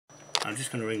I'm just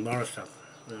going to ring Morris up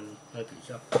and hope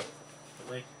he's up.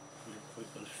 Wait,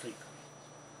 we've gone to sleep.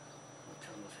 I'll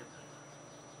tell him what's happening.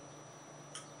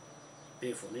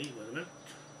 Bear for me, wait a minute.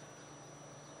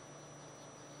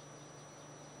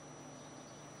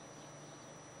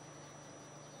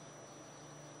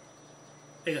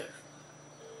 There you go.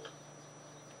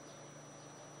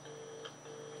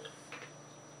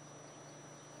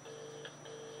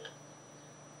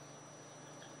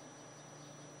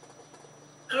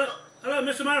 Hello,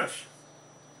 Mr. Morris.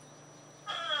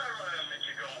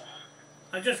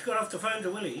 I just got off the phone to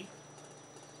Willie.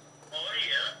 Oh,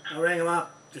 yeah? I rang him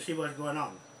up to see what's going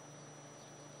on.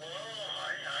 Oh,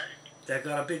 aye. They've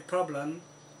got a big problem.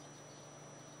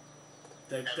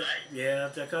 Yeah,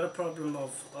 they've got a problem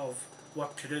of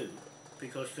what to do,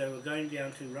 because they were going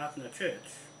down to RATANA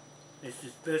Church. It's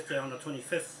his birthday on the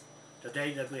 25th, the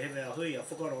day that we have our hui. I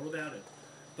forgot all about it.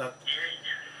 But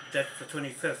that's the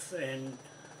 25th, and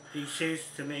he says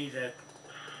to me that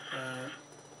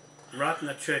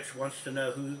RATANA Church wants to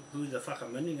know who the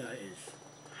whakamaninga is.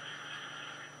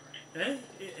 Eh?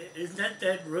 Isn't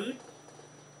that rude?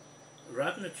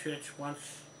 RATANA Church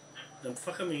wants the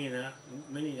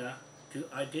whakamaninga to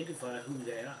identify who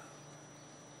they are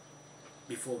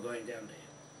before going down there.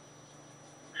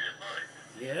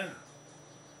 Yeah,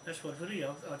 that's what really.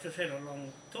 I just had a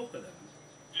long talk with him.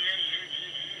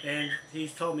 And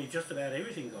he's told me just about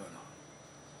everything going on.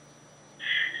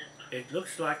 It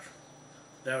looks like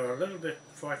they're a little bit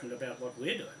frightened about what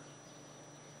we're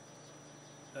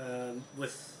doing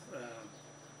with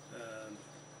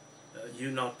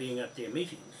you not being at their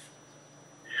meetings.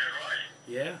 Yeah, right.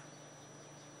 Yeah.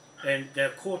 And they're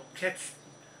caught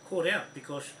out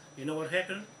because you know what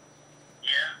happened?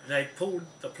 Yeah. They pulled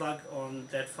the plug on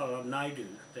that fellow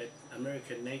Naidu, that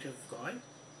American native guy.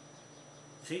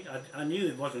 See, I knew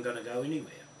it wasn't going to go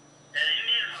anywhere.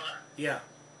 Indian fella? Yeah.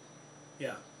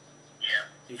 Yeah. Yeah.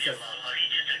 He's just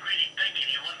a greedy pig and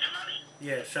he wants the money.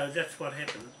 Yeah, so that's what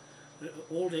happened.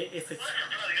 All their efforts...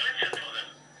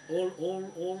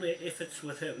 All their efforts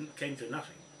with him came to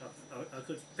nothing. I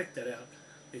could pick that out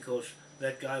because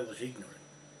that guy was ignorant.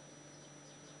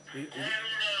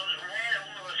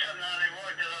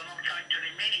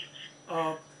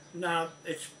 Oh, no,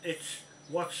 it's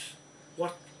what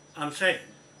I'm saying.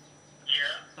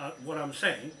 Yeah. What I'm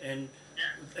saying, and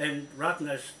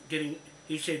RATANA's getting.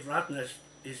 He said RATANA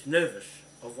is nervous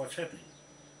of what's happening.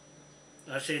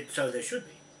 I said so they should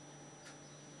be,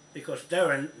 because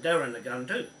they're in the gun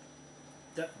too.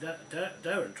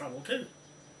 They're in trouble too.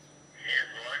 Yeah,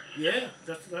 right. Yeah,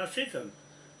 that's what I said to them.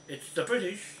 It's the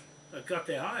British that got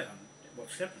their eye on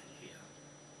what's happening here.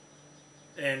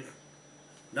 And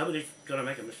nobody's going to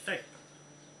make a mistake.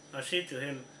 I said to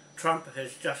him, Trump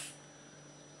has just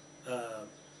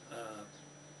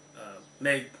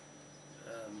made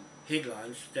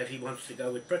headlines that he wants to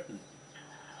go with Britain.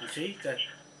 You see?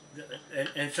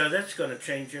 And so that's going to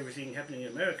change everything happening in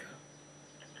America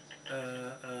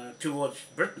towards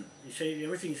Britain. You see,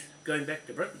 everything's going back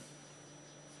to Britain.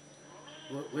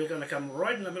 We're going to come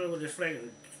right in the middle of this flag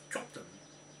and chop them.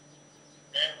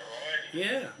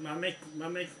 Yeah, my mate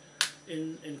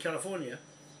in California,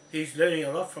 he's learning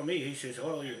a lot from me. He says,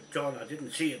 "Oh, John, I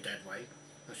didn't see it that way."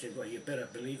 I said, "Well, you better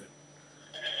believe it.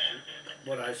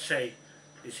 What I say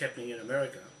is happening in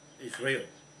America is real.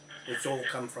 It's all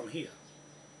come from here.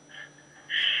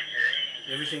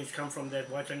 Everything's come from that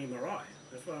Waitangi marae.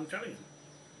 That's what I'm telling him.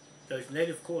 Those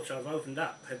native courts I've opened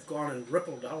up have gone and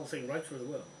rippled the whole thing right through the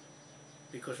world,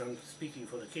 because I'm speaking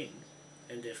for the king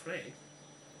and their flag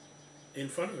in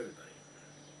front of everybody.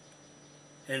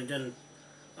 And then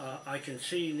I can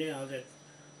see now that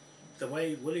the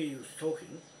way Willie was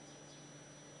talking,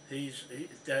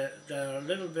 they're a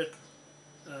little bit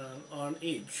on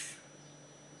edge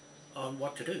on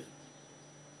what to do,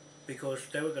 because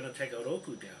they were going to take a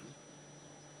roku down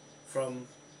from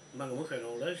Mangamuka and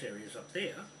all those areas up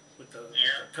there with the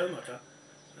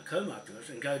kaumatuas,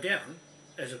 and go down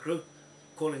as a group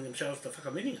calling themselves the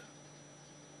whakamaninga.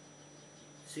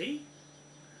 See?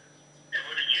 And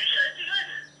what did you say to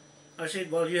that? I said,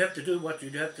 well, you have to do what you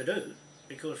have to do,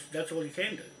 because that's all you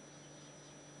can do.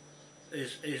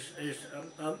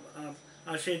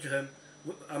 I said to him,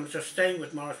 I'm just staying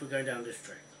with Morris, we're going down this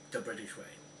track, the British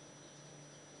way.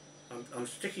 I'm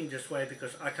sticking this way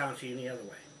because I can't see any other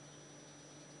way.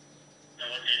 And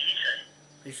what did he say?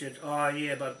 He said, oh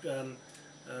yeah, but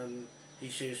he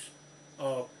says,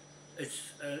 oh, it's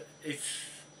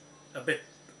a bit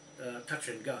touch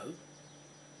and go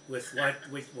with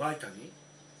Waitangi,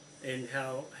 and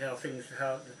how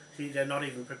see, they're not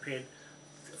even prepared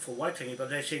for Waitangi, but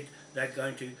they said they're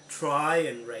going to try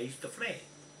and raise the flag.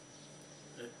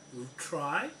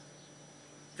 Try?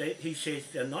 he says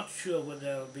they're not sure whether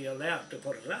they'll be allowed to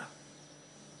put it up.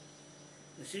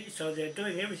 You see, so they're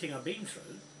doing everything I've been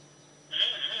through,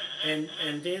 and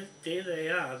there they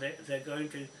are. They're going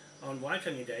to, on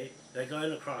Waitangi Day, they're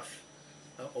going across,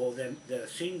 or they're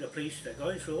seeing the police. They're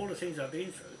going through all the things I've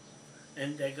been through,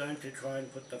 and they're going to try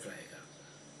and put the flag up.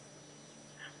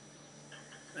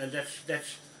 And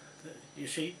that's you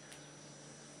see,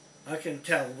 I can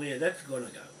tell where that's going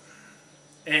to go.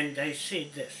 And they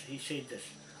said this. He said this.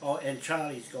 Oh, and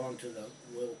Charlie's gone to the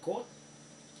World Court.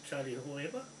 Charlie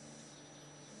whoever.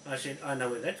 I said, I know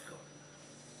where that's gone.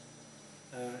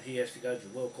 He has to go to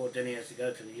the World Court, then he has to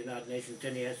go to the United Nations,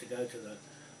 then he has to go to the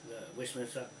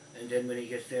Westminster, and then when he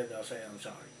gets there, they'll say, I'm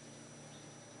sorry.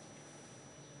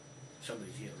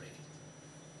 Somebody's here already.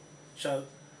 So,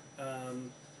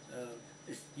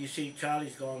 you see,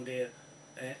 Charlie's gone there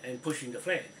and pushing the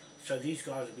flag. So these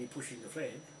guys will be pushing the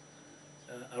flag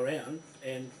around,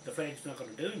 and the flag's not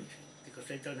going to do anything because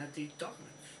they don't have these documents.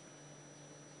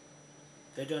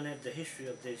 They don't have the history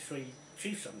of their three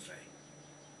chiefs, I'm saying.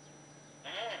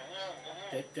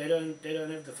 They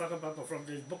don't have the whakapapa from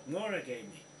this book MOAI gave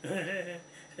me.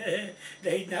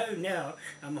 They know now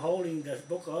I'm holding this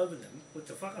book over them with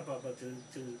the whakapapa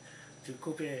to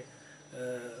kupe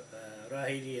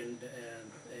Rahiri and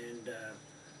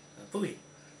Puhi.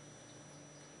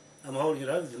 I'm holding it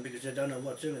over them because they don't know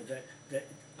what's in it. That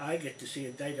I get to see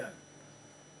it, they don't.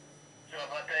 So,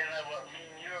 but they know what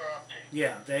you're up to.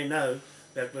 Yeah, they know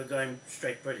that we're going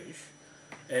straight British,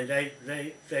 and they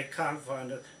can't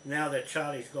find it. Now that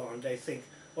Charlie's gone, they think,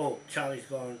 oh, Charlie's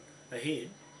gone ahead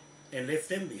and left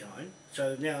them behind,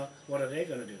 so now what are they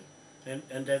going to do?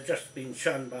 And they've just been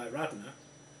shunned by RATANA,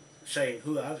 saying,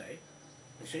 who are they?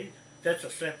 You see, that's a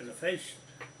slap in the face,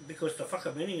 because the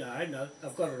whakamininga I know,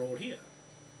 I've got it all here.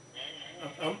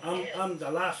 I'm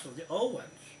the last of the old ones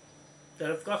that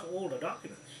have got all the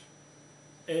documents.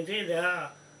 And there they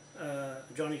are,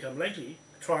 Johnny come lately,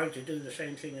 trying to do the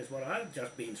same thing as what I've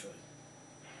just been through.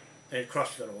 And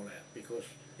crossed it all out, because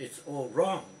it's all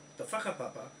wrong. The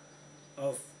whakapapa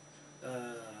of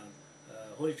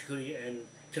Horitikuri and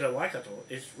Te Waikato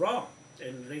is wrong.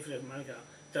 And MANUKAU,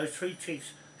 those three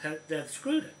chiefs, they've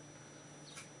screwed it.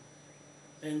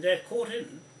 And they're caught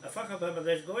in a whakapapa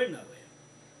that's going nowhere.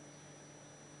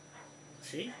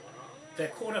 See? They're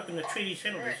caught up in the treaty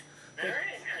settlements.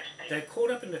 They're caught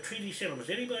up in the treaty settlements.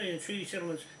 Anybody in treaty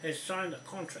settlements has signed a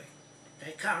contract.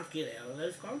 They can't get out of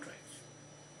those contracts.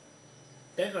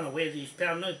 They're going to wear these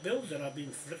pound note bills that I've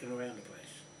been flicking around the place.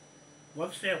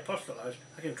 Once they're apostolized,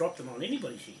 I can drop them on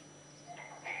anybody's head.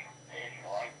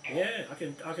 Yeah,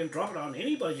 I can drop it on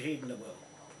anybody's head in the world.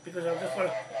 Because I've just got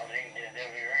to...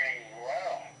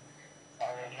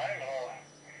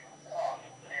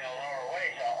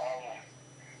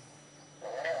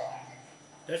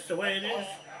 That's the way it is.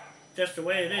 That's the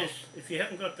way it is. If you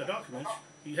haven't got the documents,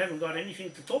 you haven't got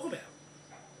anything to talk about.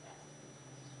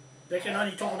 They can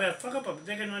only talk about whakapapa.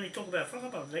 They can only talk about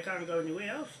whakapapa. They can't go anywhere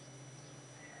else.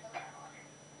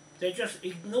 They just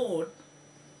ignored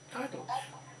titles.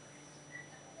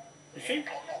 You see?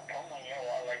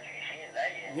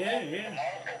 Yeah, yeah.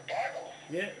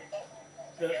 Yeah.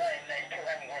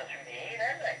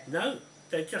 No,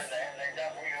 they just...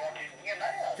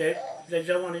 They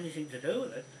don't want anything to do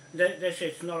with it. They say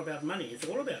it's not about money, it's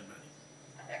all about money.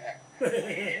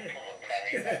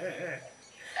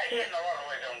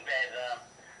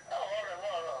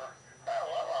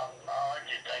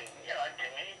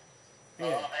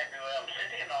 Yeah.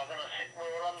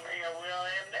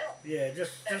 Yeah,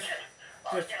 just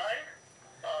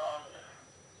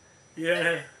you don't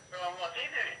have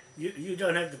you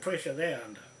don't have the pressure they're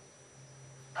under.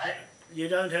 You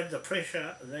don't have the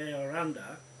pressure they are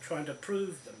under trying to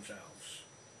prove themselves.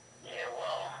 Yeah,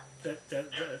 well.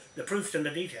 The proof's in the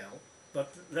detail,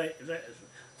 but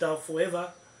they'll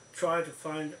forever try to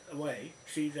find a way.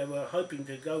 See, they were hoping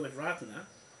to go with RATANA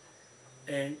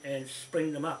and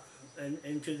spring them up and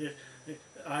into the...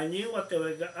 I knew what they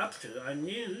were up to. I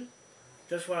knew,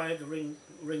 that's why I had to ring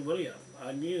William.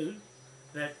 I knew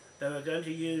that they were going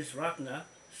to use RATANA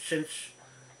since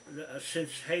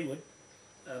Hayward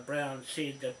Brown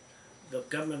said that the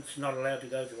government's not allowed to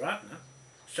go to RATANA,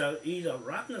 so either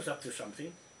RATANA's up to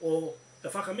something or the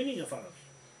whakamininga fellows.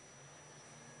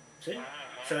 See?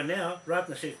 So now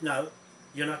RATANA says, no,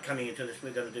 you're not coming into this,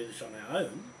 we're going to do this on our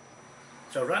own.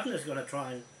 So RATANA's going to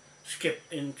try and skip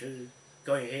into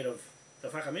going ahead of the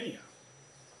whakamininga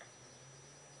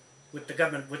with the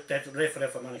government, with that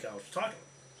REWHAREWHA MANUKAU's title.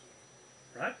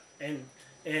 Right? And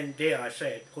dare I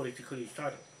say it, Horitikuri's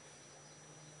title.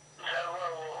 So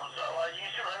are you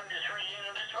still having this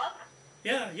reunion this month?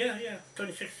 Yeah,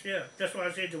 26, yeah. That's why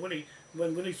I said to Willie,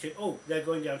 when Willie said, oh, they're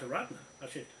going down to RATANA. I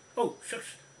said, oh,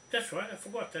 shucks, that's right, I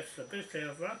forgot, that's the birthday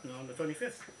of RATANA on the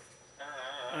 25th.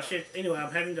 I said, anyway,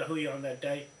 I'm having the hui on that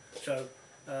day, so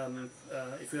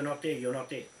if you're not there, you're not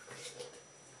there.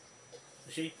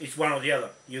 You see, it's one or the other.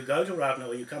 You go to RATANA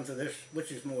or you come to this,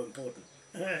 which is more important.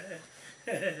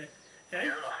 Hey?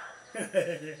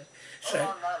 So, oh, no,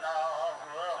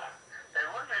 well, they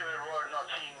would be rewarded not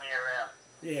seeing me around.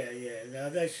 no,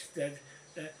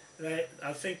 they,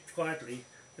 I think quietly,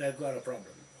 they've got a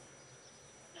problem.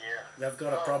 Yeah. They've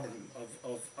got a problem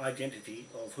of identity,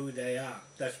 of who they are.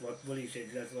 That's what Willie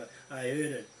said, that's what I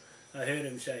heard it. I heard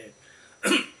him say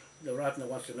it. The RATANA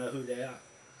wants to know who they are.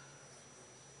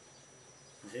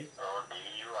 You see? Oh, there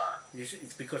you are. You see,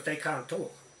 it's because they can't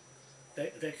talk.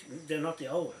 They're not the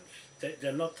old ones.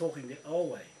 They're not talking the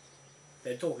old way.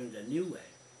 They're talking the new way.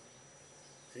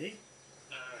 See?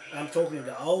 I'm talking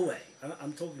the old way.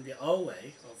 I'm talking the old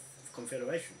way of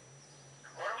Confederation.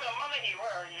 What about Monaghy?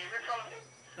 Well, you heard from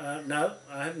him? No,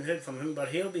 I haven't heard from him, but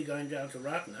he'll be going down to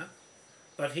RATANA.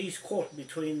 But he's caught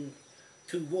between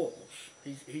two walls.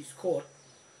 He's caught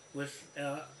with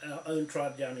our own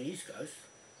tribe down the East Coast.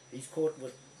 He's caught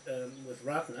with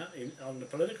RATANA on the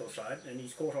political side, and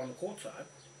he's caught on the court side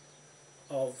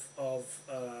of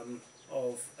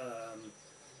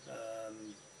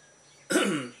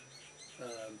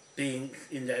being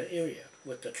in that area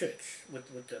with the church,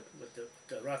 with the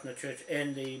RATANA church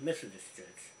and the Methodist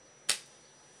church.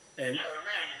 And so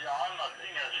really, I'm not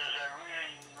thinking it's just a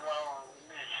really well,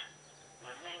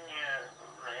 within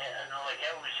like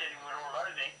how we're sitting with all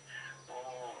those things, we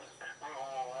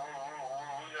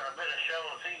got a better show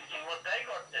of things than what they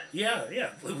got then.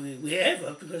 we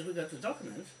have, because we got the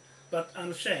documents. But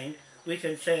I'm saying we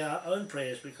can say our own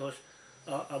prayers, because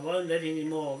I won't let any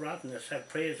more RATANAs have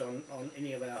prayers on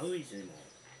any of our huis anymore.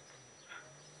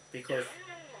 Because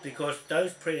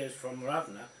those prayers from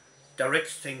RATANA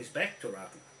directs things back to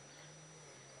RATANA.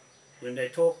 When they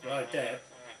talk like that,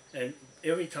 and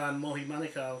every time Mohi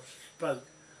MANUKAU spoke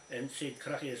and said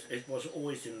Karakia, it was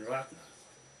always in RATANA,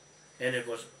 and it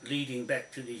was leading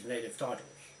back to these native titles.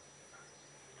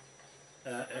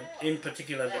 In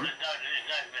particular, There's no doubt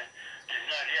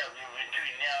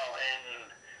between now and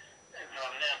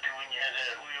from now to when you had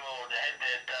that, we all had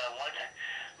that, what,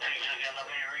 things are going to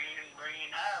be bringing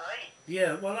hard, eh?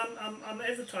 yeah, well, I'm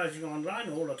advertising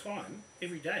online all the time,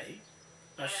 every day.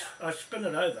 I spin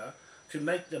it over to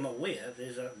make them aware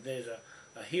there's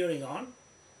a hearing on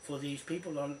for these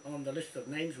people on the list of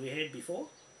names we had before.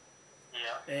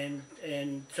 Yeah.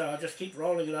 And so I just keep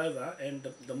rolling it over, and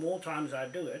the more times I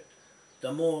do it,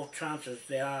 the more chances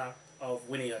there are of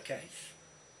winning a case.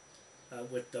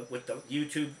 With the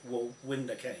YouTube will win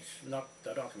the case, not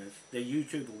the documents. The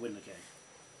YouTube will win the case.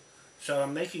 So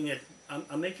I'm making it.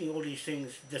 I'm making all these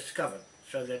things discovered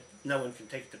so that no one can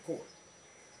take it to court.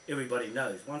 Everybody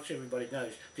knows. Once everybody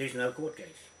knows, there's no court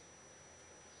case.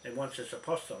 And once it's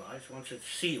apostolized, once it's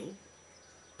sealed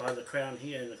by the Crown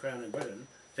here and the Crown in Britain,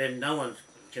 then no one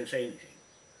can say anything.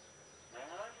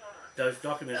 Those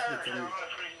documents become... When you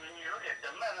look at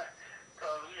the matter, we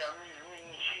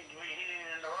seem to be heading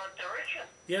in the right direction.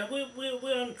 Yeah,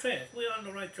 we're on track. We're on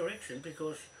the right direction,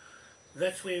 because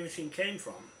that's where everything came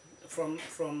from. From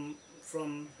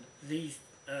these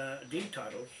deed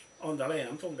titles on the land.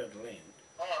 I'm talking about the land.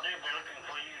 Oh, they'll be looking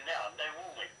for you now. They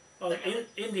will be. Oh,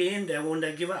 in the end, when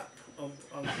they give up.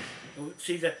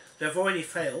 See, they've already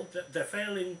failed. They're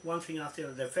failing one thing after the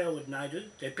other. They failed with Naidu.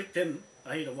 They picked them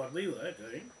ahead of what we were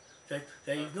doing.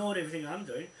 They ignored everything I'm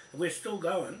doing. We're still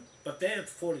going, but they're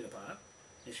falling apart.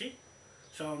 You see?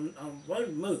 So I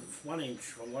won't move 1 inch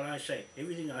from what I say.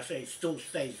 Everything I say still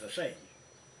stays the same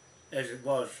as it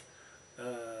was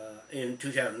in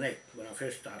 2008 when I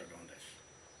first started on this.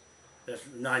 That's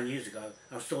 9 years ago.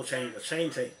 I'm still saying the same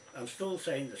thing. I'm still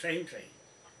saying the same thing.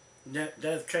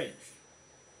 They've changed.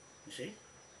 You see?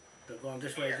 They've gone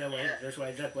this way, that way, this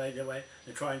way, that way, that way,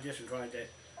 and trying this and trying that.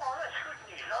 Oh, that's good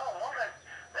news. Oh, well,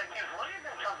 that gives William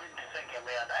something to think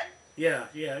about, eh? Yeah.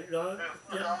 I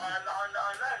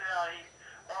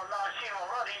know I see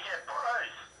already he's at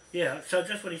Bros. Yeah, so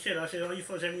that's what he said. I said, oh, you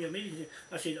folks having your meeting?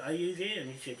 I said, are you there?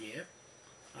 And he said, yeah.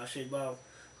 I said, well,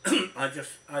 I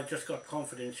just got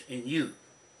confidence in you,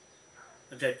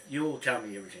 that you'll tell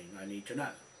me everything I need to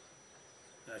know.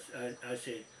 I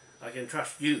said, I can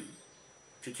trust you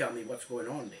to tell me what's going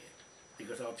on there,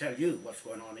 because I'll tell you what's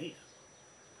going on here.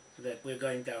 That we're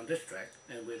going down this track,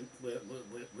 and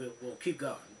we'll keep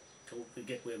going till we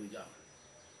get where we're going.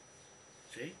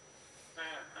 See?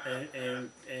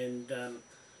 And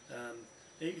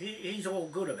he's all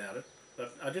good about it,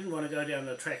 But I didn't want to go down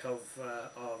the track of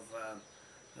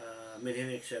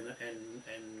Menhinix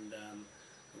and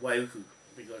Waiuku,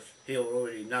 because he'll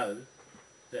already know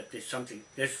that there's something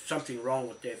wrong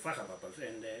with their whakapapas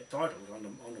and their titles on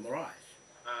the maraes.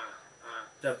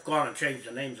 They've gone and changed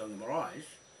the names on the maraes,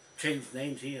 changed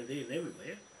names here and there and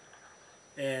everywhere,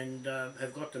 and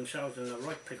have got themselves in the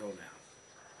right pickle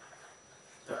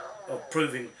now. Of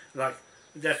proving, like,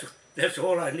 that's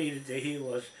all I needed to hear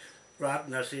was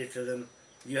Ratana said to them,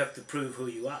 you have to prove who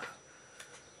you are.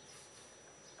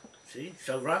 See?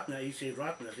 So Ratana, he said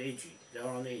Ratana's edgy, they're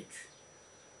on edge.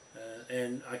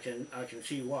 And I can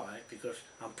see why, because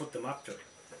I put them up to it.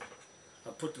 I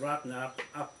put Ratana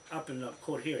up in the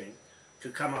court hearing to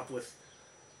come up with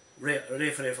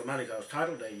REWHAREWHA MANUKAU's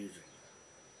title they're using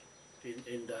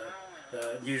in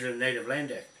the New Zealand Native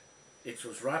Land Act. It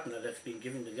was Ratana that's been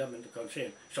giving the government the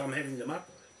consent, so I'm having them up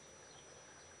with it.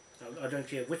 I don't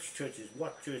care which church is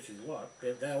what,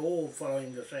 they're all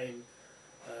following the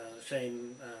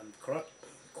same corrupt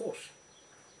course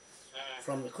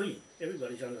from the Queen.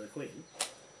 Everybody's under the Queen,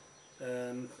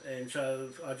 and so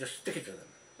I just stick it to them.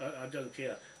 I don't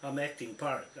care. I'm acting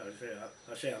pirate.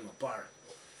 I say I'm a pirate.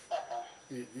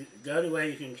 The only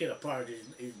way you can get a pirate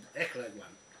is act like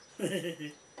one.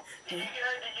 Did you get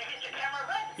your camera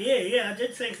back? Yeah, I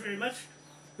did. Thanks very much.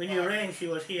 When you rang, she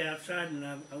was here outside, and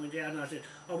I went down and I said,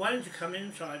 "Oh, why don't you come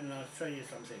inside and I'll show you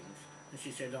some things?" And she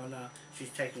said, "Oh no, she's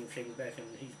taking things back,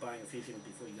 and he's buying a few things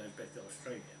before he goes back to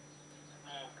Australia."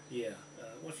 Yeah.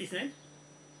 What's his name?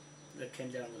 That came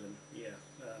down with him. Yeah.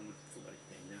 Forgot his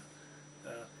name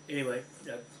now. Anyway,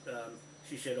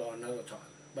 she said, "Oh, another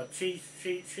time." But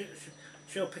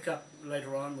she'll pick up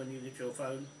later on when you get your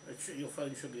phone. Your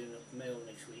phone should be in the mail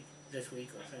this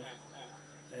week I think.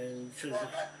 And she'll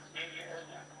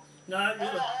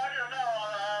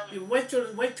you wait till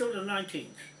the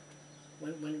 19th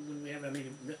when we have a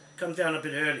meeting. Come down a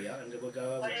bit earlier and we'll go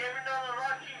over. Well, you haven't done the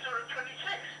right things on the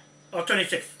 26th? Oh,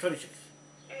 26.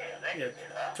 Yeah,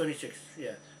 26.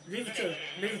 Yeah. Leave it till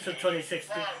 26th.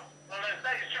 Well, if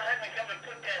Magistrate haven't come and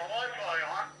put that Wi-Fi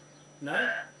on. No?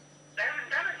 They haven't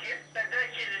done it yet. They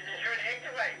said it's already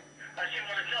activated. I said,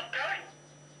 well, it's not going.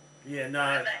 Yeah,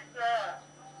 no.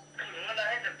 Because when I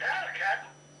had the power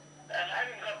cut, and I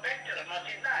haven't got back to them, I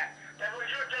said, no. They were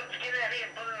sure to get out here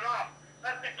and put it on.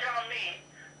 Not be telling me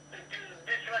that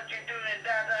this is what you're doing and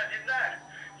that. I said, no.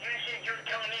 You said you were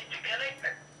coming in to connect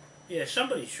it. Yeah,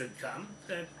 somebody should come.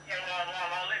 Yeah, well,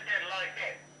 I'll let that like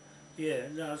that.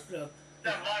 Yeah, no, it's not.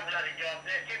 Not my bloody job.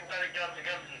 That's your bloody job to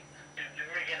come to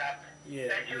rig it up. Yeah,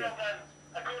 That's your job,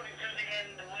 according to the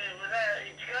end where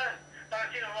it's going.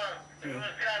 But you know what? If it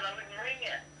was going, I wouldn't ring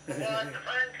you. Why the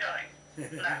phone's going?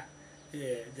 No.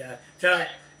 Yeah,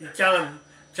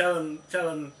 tell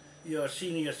him you're a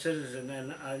senior citizen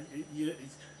and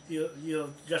you're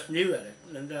just new at it,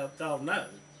 and they'll know.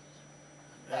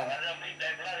 Well, I don't think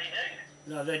they bloody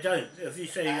do. No, they don't. If you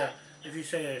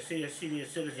say a senior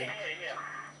citizen,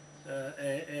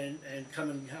 and come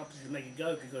and help you to make it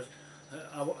go, because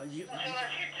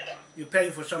you're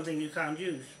paying for something you can't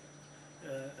use,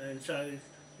 and so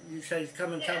you say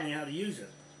come and tell me how to use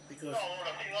it, because. Oh, well,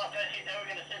 I think like they said they were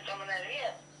going to send someone out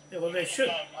here. Yeah, well, they should.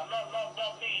 I'm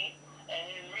not me,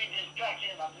 and read the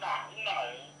instructions. I'm not.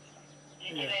 No,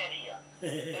 you get out of here.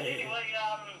 But anyway,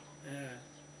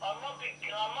 I might be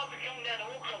coming down to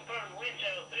Auckland probably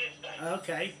Wednesday or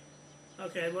Thursday.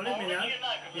 Okay, well let me know. I'll let you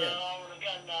know,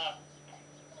 because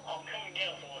I'm coming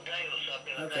down for a day or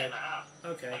something, a day and a half.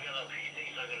 Okay. I've got a few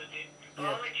things I've got to do. But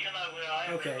I'll let you know where I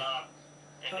am and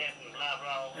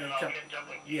then I'll catch up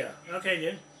with you. Yeah, okay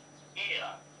then.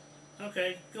 Yeah.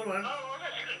 Okay, good one. Oh, well,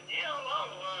 that's good. Yeah, well,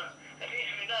 at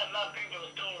least we know enough people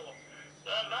are still...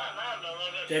 No.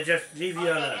 They just leave you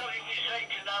alone.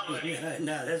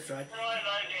 No, that's right. I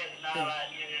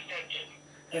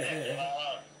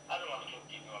don't want to talk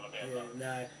to you all about that.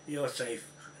 No, you're safe.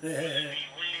 Will it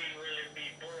be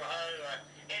Bureau or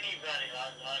anybody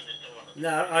like this?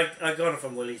 No, I got it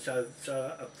from Willie, so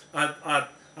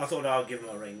I thought I'll give him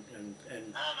a ring and. No,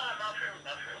 not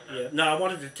true. Yeah, no, I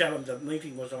wanted to tell him the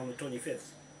meeting was on the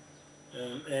 25th,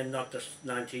 and not the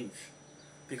 19th,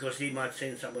 because he might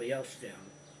send somebody else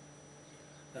down,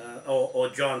 or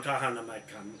John Tahana might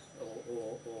come,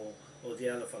 or the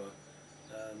other fellow,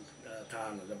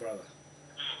 Tahana, the brother,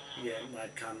 yeah,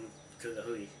 might come to the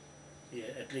hui. Yeah,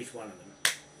 at least one of them.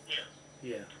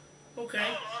 Yeah. Okay.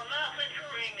 Oh, well, no, thanks for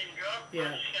ringing, John.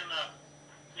 Yeah. I'm just gonna,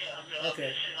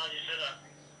 Okay. I just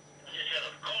had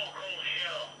a cold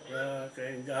shower.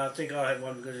 Okay, I think I'll have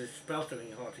one because it's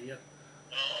sweltering hot here.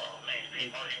 Oh, man, it's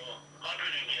been bloody warm. I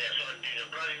couldn't get outside and do the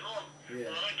bloody lawn.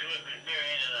 Yeah. Well, I went to work with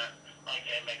Marianne and I I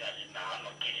came back, I said, no, I'm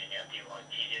not getting out there like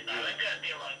this. He said, no, they go out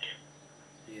there like this.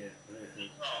 Yeah.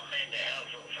 Oh man, the house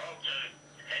was hot, so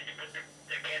had to put the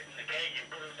cat in the cage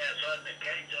and put him outside the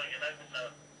cage so I could open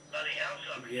the bloody house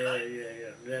up. Yeah.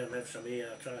 Let him have some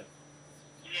air outside.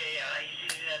 Yeah, he's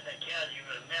sitting at the couch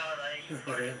with a mouth, he's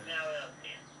fucking mouth out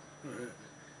there.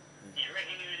 You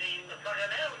reckon he was eating the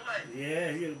fucking house, mate?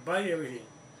 Yeah, he'll bite everything.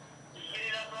 He's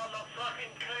getting up on the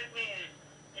fucking curtain,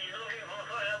 he's looking for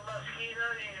fucking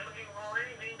mosquitoes, he's looking for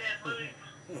anything that moves.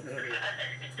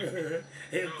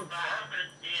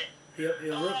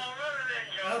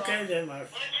 Okay then, Mark.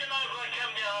 Let you know if I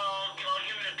come down, I'll give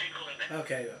you a tickle in it.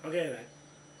 Okay mate.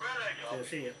 Right, So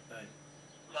see you. Bye.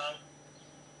 Bye.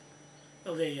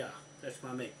 Oh, there you are. That's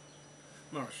my mate.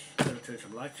 Morris, I'm going to turn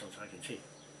some lights on so I can see.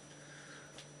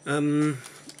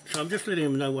 So I'm just letting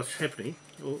him know what's happening.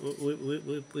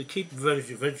 We keep very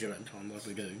vigilant on what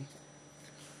we're doing.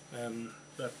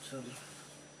 But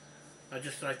I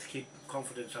just like to keep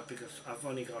confidence up because I've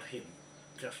only got him,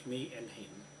 just me and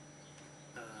him,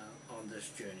 on this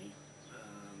journey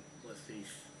with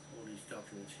all these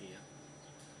documents here.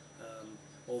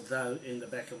 Although in the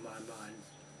back of my mind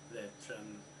that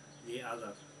the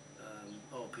other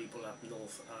old people up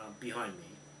north are behind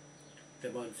me. They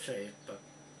won't say it, but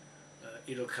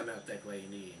it'll come out that way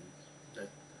in the end, that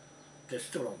they're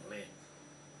still on the land.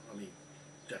 I mean,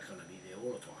 they're going to be there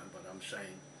all the time, but I'm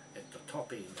saying at the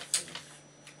top end of things,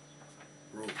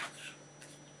 rules.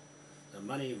 The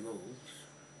money rules,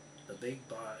 the big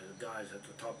guys at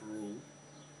the top rule.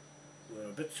 We're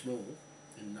a bit small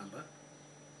in number,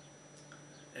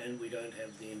 and we don't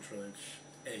have the influence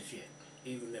as yet,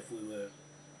 even if we were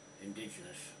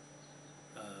indigenous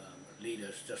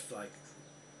leaders, just like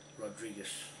Rodriguez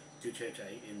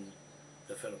Duterte in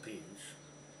the Philippines.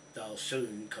 They'll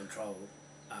soon control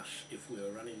us. If we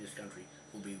were running this country,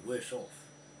 we'll be worse off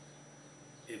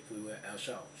if we were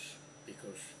ourselves,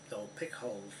 because they'll pick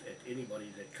holes at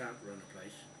anybody that can't run a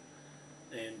place,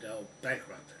 and they'll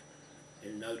bankrupt it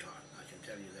in no time. I can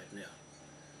tell you that now.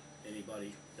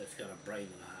 Anybody that's got a brain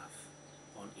and a half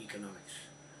on economics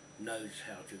knows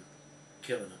how to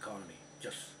kill an economy,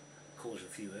 just cause a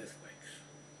few earthquakes.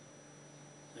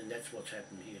 And that's what's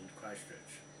happened here in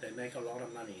Christchurch. They make a lot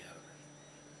of money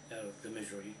out of the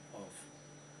misery of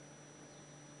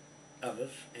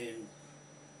others and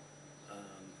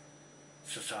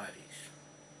societies,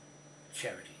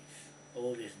 charities,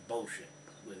 all this bullshit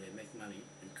where they make money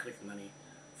and collect money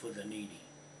for the needy.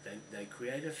 They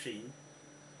create a scene,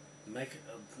 make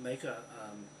a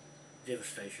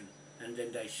devastation, and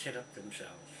then they set up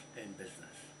themselves and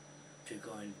business to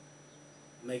go and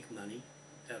make money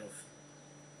out of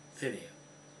thin air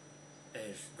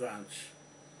as grants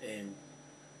and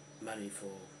money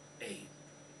for aid,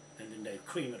 and then they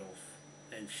cream it off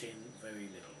and send very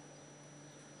little.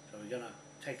 So we're going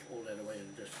to take all that away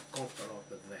and just conquer off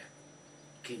with that.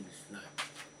 King's note.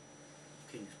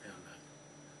 King's pound note.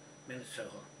 Man, it's so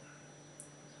hot.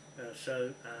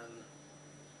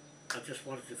 I just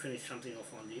wanted to finish something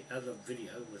off on the other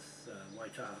video with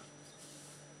WHATUA,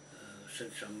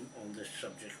 since I'm on this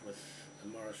subject with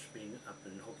Morris being up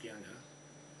in Hokianga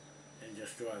and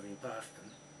just driving past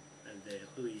them and the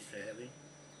huis they're having.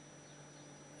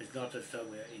 It's not as though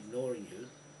we're ignoring you,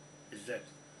 it's that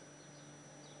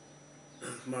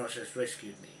Morris has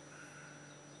rescued me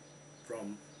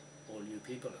from all you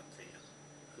people up there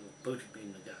who booted me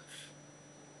in the guts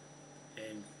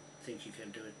and think you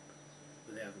can do it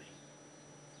without me.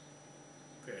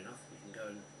 Fair enough, you can go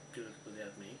and do it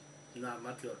without me. Now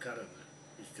MANUKAU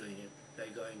is doing it. They're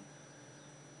going,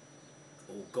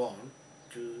 or gone,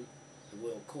 to the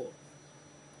World Court.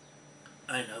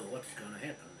 I know what's going to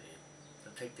happen there.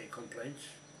 They'll take their complaints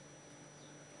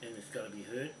and it's got to be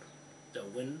heard. They'll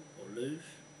win or lose.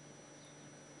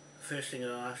 The first thing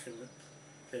I'll ask them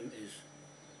is,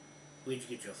 where'd you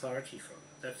get your authority from?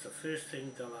 That's the first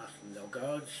thing they'll ask them. They'll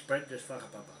go and spread this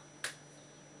whakapapa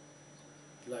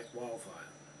like wildfire.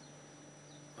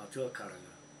 MANUKAU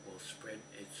will spread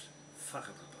its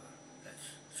whakapapa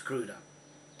that's screwed up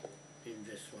in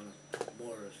this one of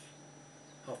Morris,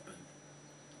 Hoffman,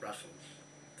 Russell's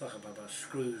whakapapa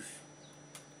screws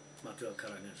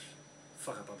MANUKAU's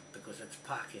whakapapa because it's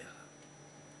Pākehā.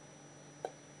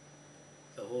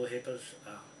 The Hohepas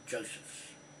are Josephs.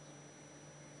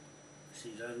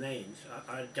 See, their names,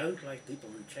 I don't like people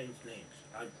who change names.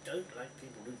 I don't like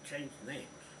people who change names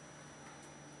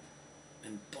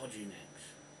and bodgy names.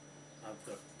 I've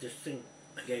got this thing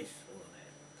against all of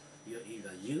that. You're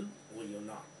either you or you're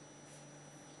not.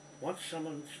 Once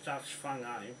someone starts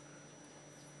whangai,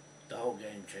 the whole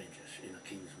game changes in a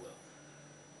king's world.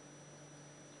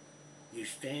 You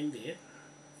stand there.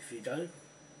 If you don't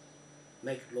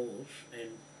make laws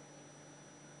and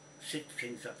set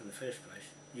things up in the first place,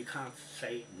 you can't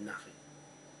say nothing.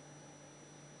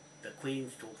 The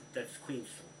Queen's talk, that's Queen's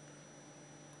talk.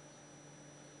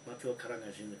 Matua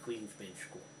Karanga's in the Queen's bench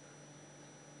court.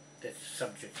 That's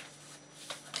subject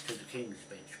to the King's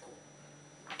bench court.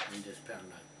 In this pound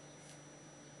note.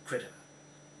 Creditor.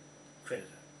 Creditor.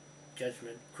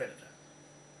 Judgment, creditor.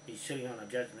 He's sitting on a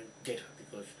judgment debtor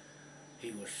because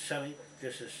he was selling,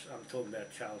 this is, I'm talking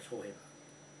about Charles Hoheba.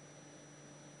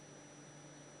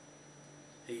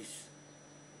 He's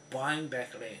buying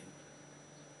back land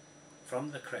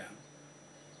from the Crown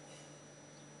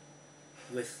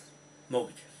with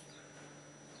mortgages.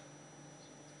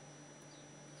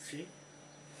 See?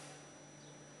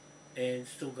 And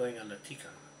still going under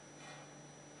tikanga.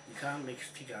 You can't mix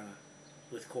tikanga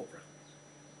with corporate.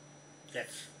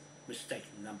 That's mistake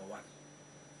number one.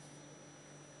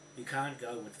 You can't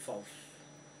go with false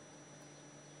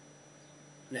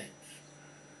names.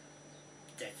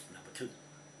 That's number two.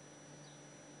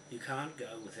 You can't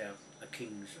go without a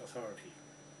king's authority.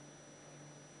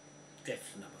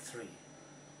 That's number three.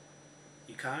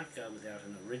 You can't go without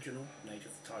an original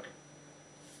native title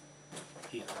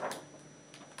here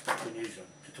to New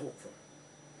Zealand to talk for.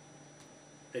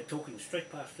 They're talking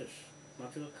straight past this.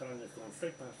 Matua Karanga's gone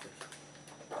straight past this.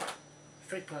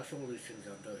 Straight past all these things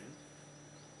I'm doing,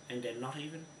 and they're not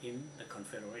even in the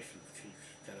Confederation of Chiefs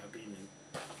that I've been in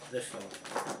this long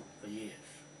for years.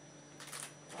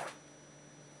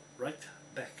 Right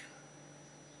back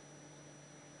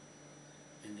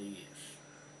in the years.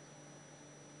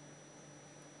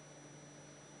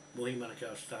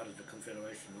 MOAI started the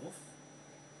Confederation off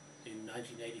in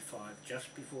 1985,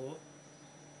 just before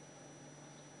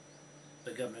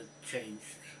the government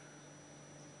changed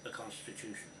the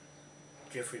constitution.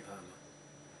 Geoffrey Palmer,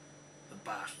 the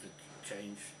bastard,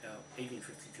 changed our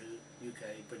 1852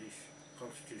 UK British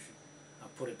constitution. I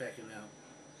put it back in our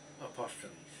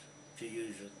apostolies to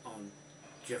use it on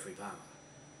Geoffrey Palmer.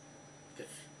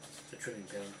 Gets the £1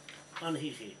 trillion on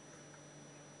his head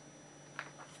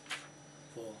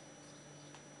for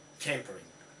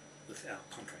tampering with our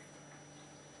contract,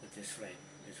 with this flag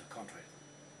is a contract.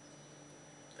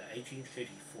 The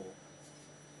 1834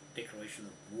 Declaration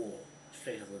of War,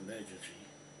 State of Emergency,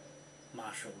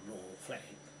 Martial Law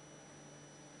flag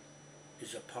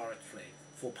is a pirate flag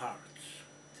for pirates,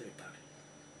 third party,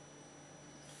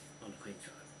 on the Queen's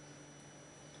side.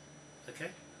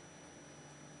 Okay?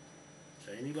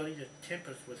 So anybody that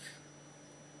tampers with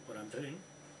what I'm doing,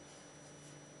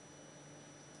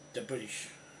 the British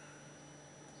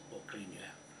will clean you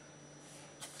out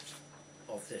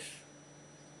of this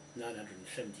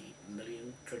 970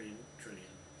 million trillion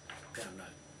pound note.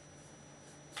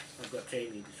 I've got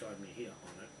Jamie beside me here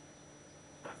on it,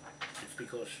 but it's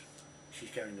because she's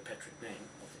carrying the Patrick name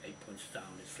of the 8 points star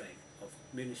on his flag of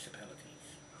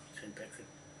municipalities, St. Patrick,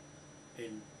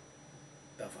 in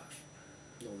Belfast,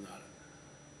 Northern Ireland.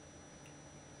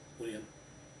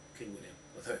 King William,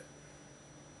 with her.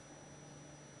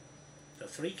 The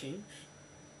three kings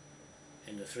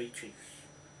and the three chiefs.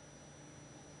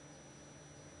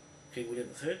 King William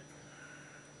III,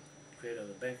 creator of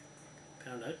the Bank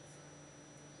Pound Note,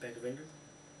 Bank of England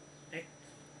Act,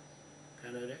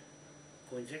 Pound Note Act,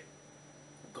 Coins Act,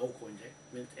 Gold Coins Act,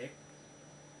 Mint Act,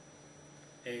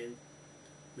 and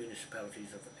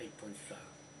municipalities of 8 points star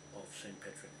of St.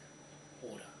 Patrick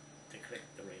order to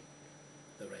collect the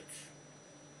rates,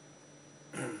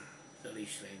 the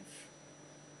lease lands,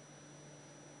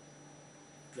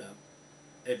 the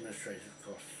administrative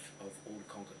costs of all the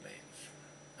conquered lands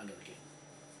under the king.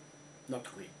 Not the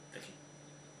Queen, the king.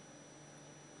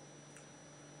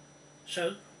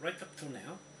 So, right up till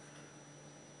now,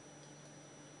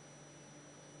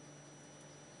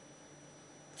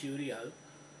 Te Uriau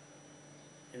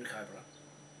in Kaipara,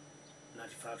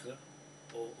 Ngāti Whātua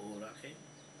o Ōrākei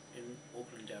in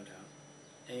Auckland downtown,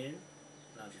 and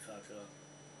Ngāti Whātua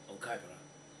o Kaipara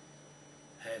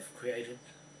have created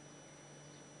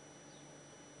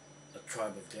a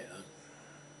tribe of their own,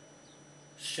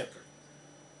 separate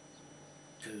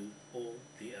to all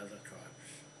the other tribes.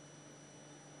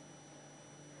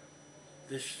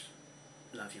 This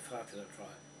Ngāti Whātua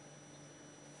tribe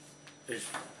is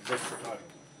this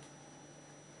title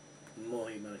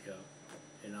MOAI MANUKAU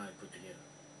and I put together.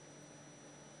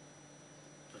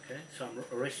 Okay, so I'm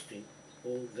arresting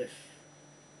all this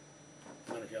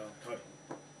Manukau title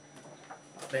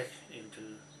back into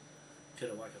Te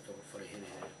Waikato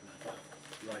Wharehere Manukau,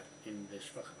 right in this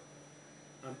whakaro.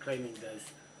 I'm claiming those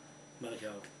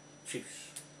Manukau chiefs.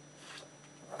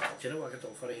 Te Waikato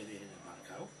Wharehere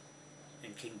Manukau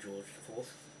and King George IV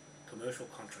commercial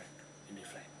contract in their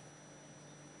flag.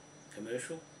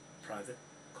 commercial, private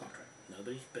contract,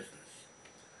 nobody's business.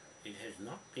 It has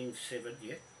not been severed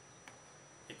yet.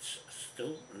 It's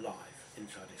still live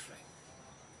inside its flag.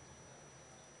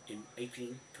 In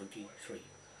 1823,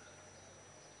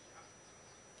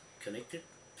 connected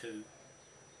to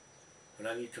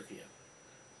Rangitukia,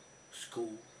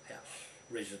 schoolhouse,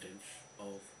 residence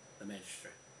of the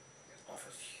Magistrate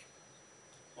office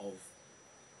of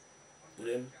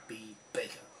William B.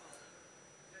 Baker,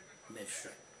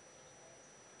 Magistrate,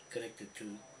 connected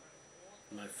to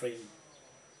my friend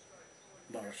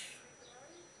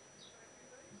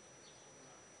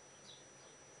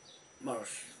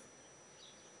Morris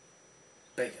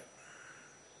Baker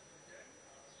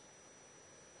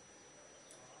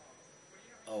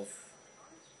of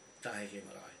Taheke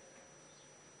Marae,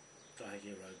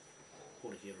 Taheke Road,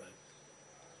 Horeke Road,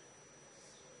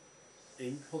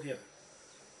 in Hokianga,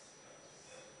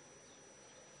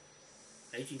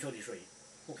 1823,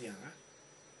 Hokianga,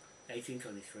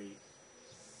 1823,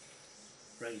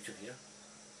 Rangitukia,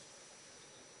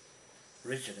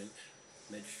 resident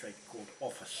Magistrate Court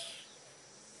office,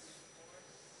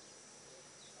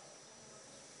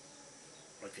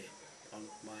 right there on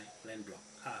my land block,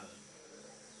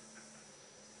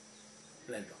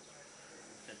 land block,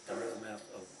 at the river mouth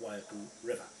of Waiatu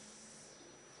River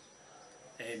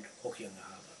and Hokianga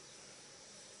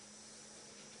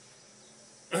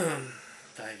Harbour.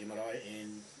 Taheke Marae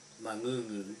and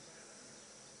Mangungu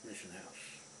Mission House,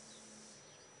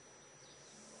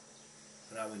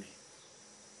 Rawene,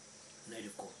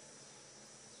 Native Court,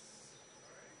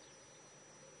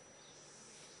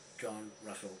 John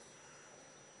Russell,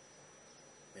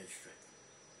 Magistrate.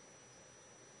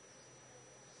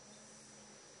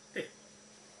 Hey,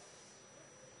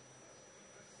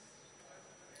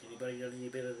 anybody got any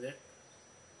better than that?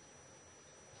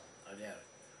 I doubt it.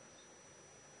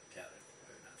 Doubt it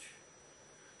very much.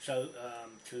 So,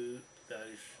 to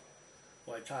those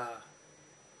Waitaha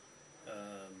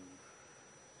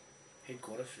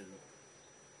headquarters in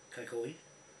Kaikoi,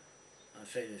 I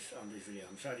say this on this video,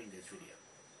 I'm citing this video,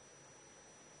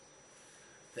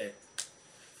 that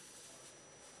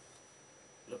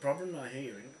the problem I'm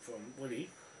hearing from Willie,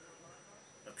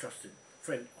 a trusted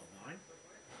friend of mine,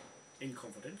 in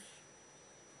confidence,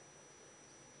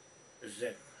 is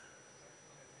that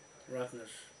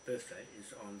Ratana's birthday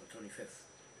is on the 25th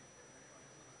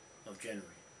of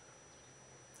January.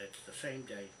 That's the same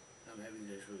day I'm having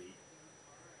this hui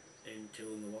in Te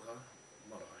Unga Waka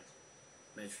Marae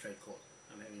Magistrate Court.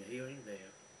 I'm having a hearing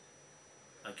there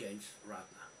against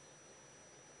Ratana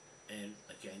and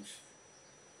against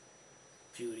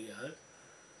Te Uriaho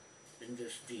in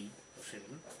this deed of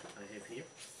settlement I have here.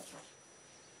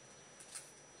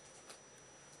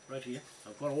 Right here,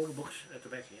 I've got all the books at the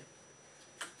back here.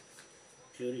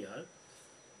 Te Uriaho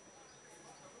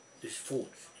is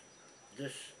forged.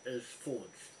 This is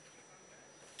forged.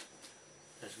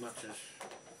 As much as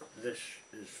this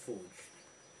is forged.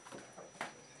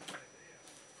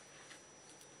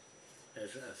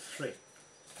 As a threat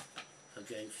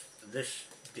against this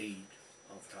deed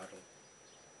of title.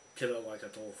 Tira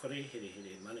Waikato Whare, Here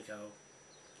Here Manukau,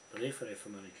 Rewhare for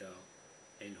Manukau,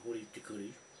 and Hori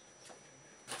Tikuri.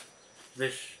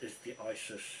 This is the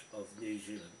ISIS of New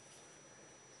Zealand,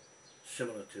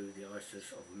 similar to the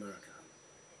ISIS of America,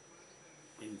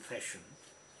 in fashion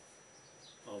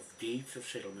of deeds of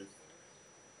settlement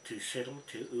to settle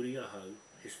Te Uriaho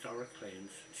historic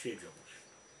lands schedules.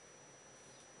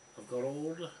 I've got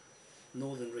all the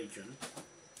northern region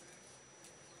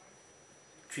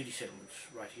treaty settlements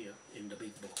right here in the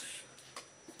big books,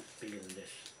 bigger than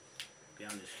this,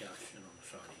 behind this couch and on the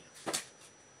side here,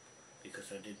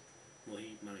 because I did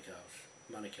Mohi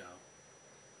Manukau,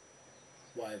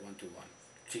 Y121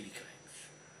 treaty claims.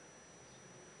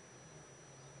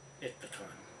 At the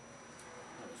time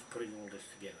I was putting all this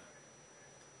together,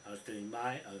 I was doing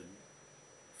my own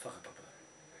whakapapa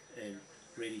and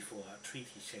ready for a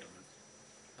treaty settlement.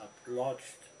 I've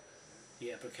lodged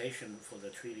the application for the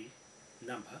treaty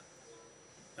number,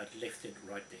 but left it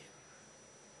right there.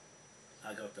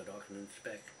 I got the documents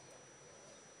back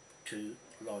to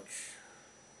lodge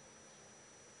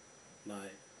my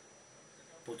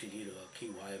Potigiro Ki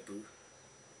Waiapu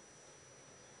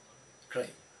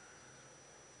claim.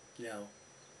 Now,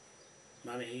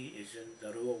 Manahi is in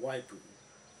the Rua Waipu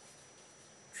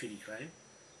treaty claim,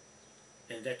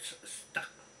 and that's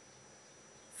stuck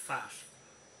fast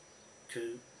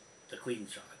to the Queen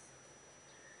side.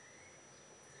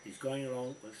 He's going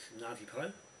along with Ngāti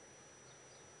Pro,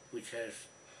 which has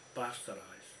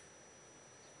bastardised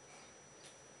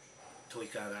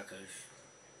Toikaraka's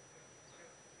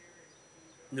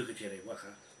Nukutere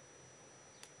Waka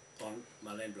on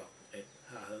my land block at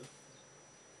Haho,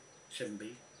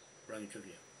 7B,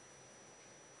 Rangitukia.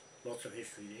 Lots of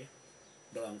history there,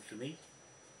 belongs to me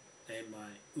and my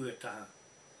Uataha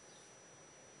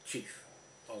chief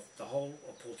of the whole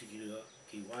of Pōtikirua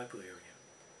ki Waipu area,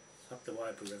 up the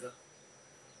Waipu River,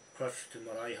 across to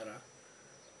Maraihara,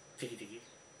 Tiki Tiki,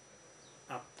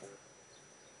 up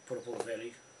Porapora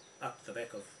Valley, up the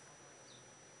back of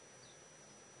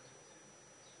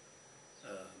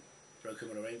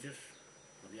Rokumara Ranges,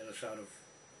 on the other side of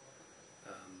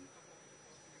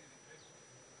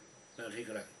Mount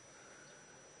Hikaraki,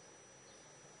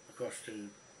 across to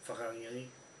Whakarangiangi,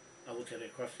 Awutere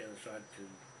across the other side to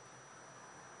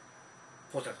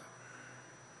Potaka,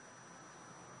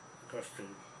 across to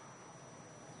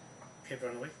Cape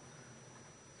Runaway,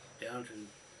 down to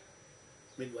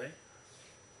Midway,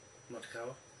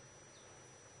 Matakawa,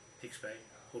 Hicks Bay,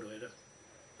 Horoeda,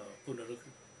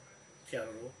 Punaruku, Te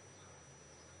Araroa,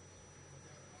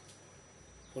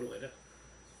 Horoeda,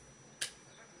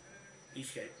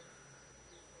 East Cape,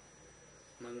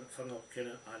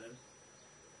 Whangaukena Island,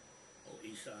 or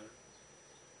East Island,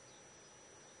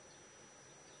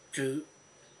 to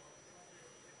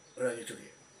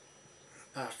Rangitukia,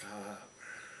 past Haha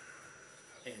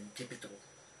and Tipito,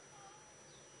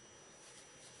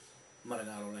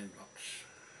 Marangaro land blocks,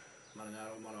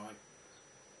 Marangaro Marae,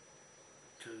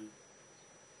 to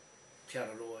Te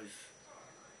Araroa's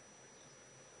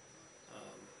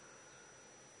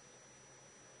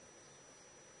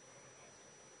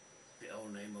the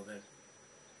old name of that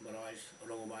Marai's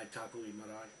Rongomai Tapui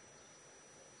Marae,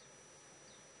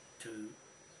 to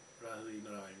Rahui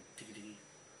Marae, Tiki Tiki,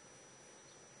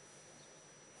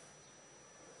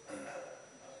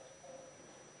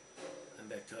 and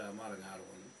back to our Marangaro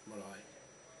Marae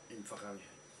in Whakarangi.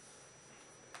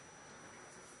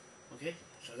 Okay,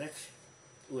 so that's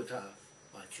Uataha,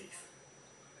 my chief,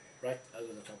 right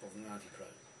over the top of Ngāti Pro,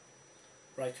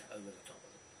 right over the top of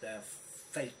it. They're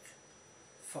fake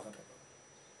whakapapa,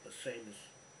 the same as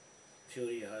Te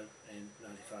Uriho and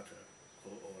Ngāti Whātua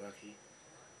or Raki,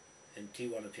 and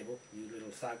Tiwana Tebo, you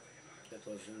little thug that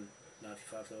was in Ngāti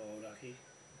Whātua or Raki.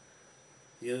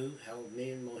 You held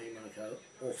me and Mohi Manukau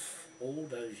off all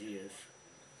those years.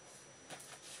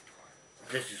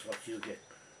 This is what you get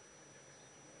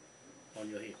on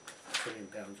your head,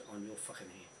 £1 on your fucking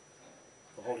head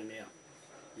for holding me up.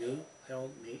 You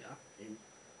held me up in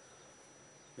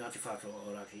Ngāti Whātua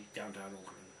o Raki, downtown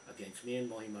Auckland, against me and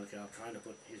Mohi Manukau trying to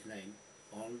put his name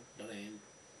on the land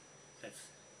that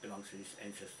belongs to his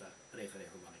ancestor,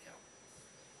 Rewharewa Manukau.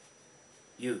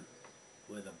 You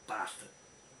were the bastard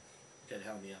that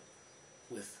held me up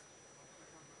with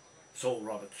Saul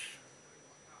Roberts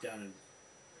down in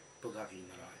Pukaki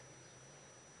Marae,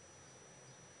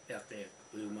 out there,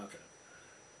 Uumaka.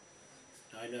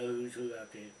 I know who's who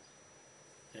out there,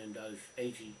 and those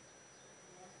 80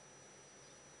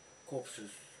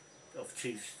 corpses of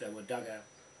chiefs that were dug out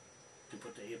to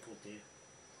put the airport there,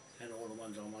 and all the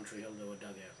ones on Montreal that were dug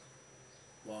out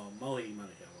while Mohi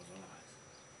Manukau was alive.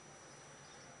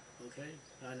 Okay,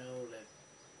 I know all that,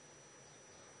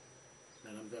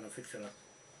 and I'm going to fix it up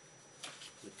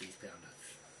with these pound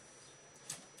notes.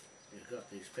 You've got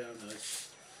these pound notes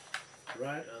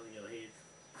right over your head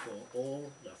for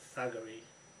all the thuggery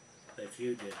that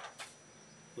you did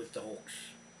with the Hawks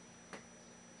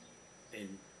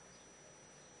in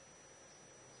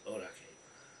Oraki.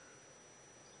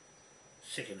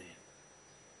 Second hand.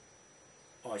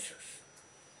 ISIS.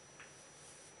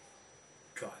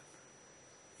 Tribe.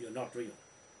 You're not real.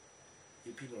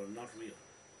 You people are not real.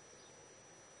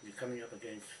 You're coming up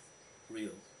against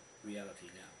real reality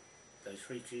now. Those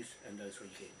 3 chiefs and those 3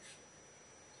 kings.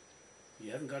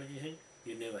 You haven't got anything,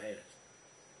 you never had it.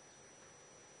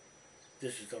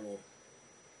 This is the law.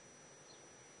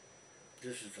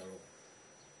 This is the law.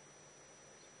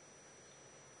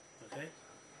 Okay?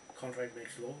 Contract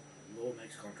makes law, law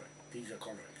makes contract. These are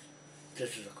contracts.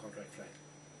 This is a contract flag.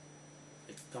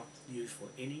 It's not used for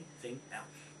anything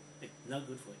else. It's no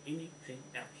good for anything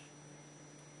else.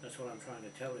 That's what I'm trying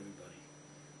to tell everybody,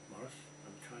 Morris.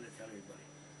 I'm trying to tell everybody.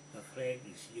 The flag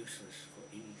is useless for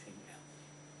anything else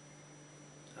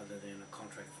other than a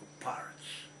contract for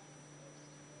pirates.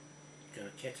 You're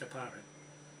going to catch a pirate.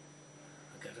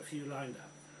 I've got a few lined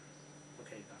up.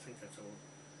 Okay, I think that's all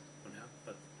for now,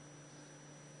 but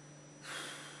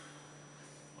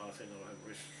I think I'll have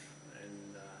rest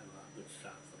and have a good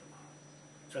start for tomorrow.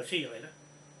 So see you later.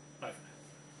 Bye for now.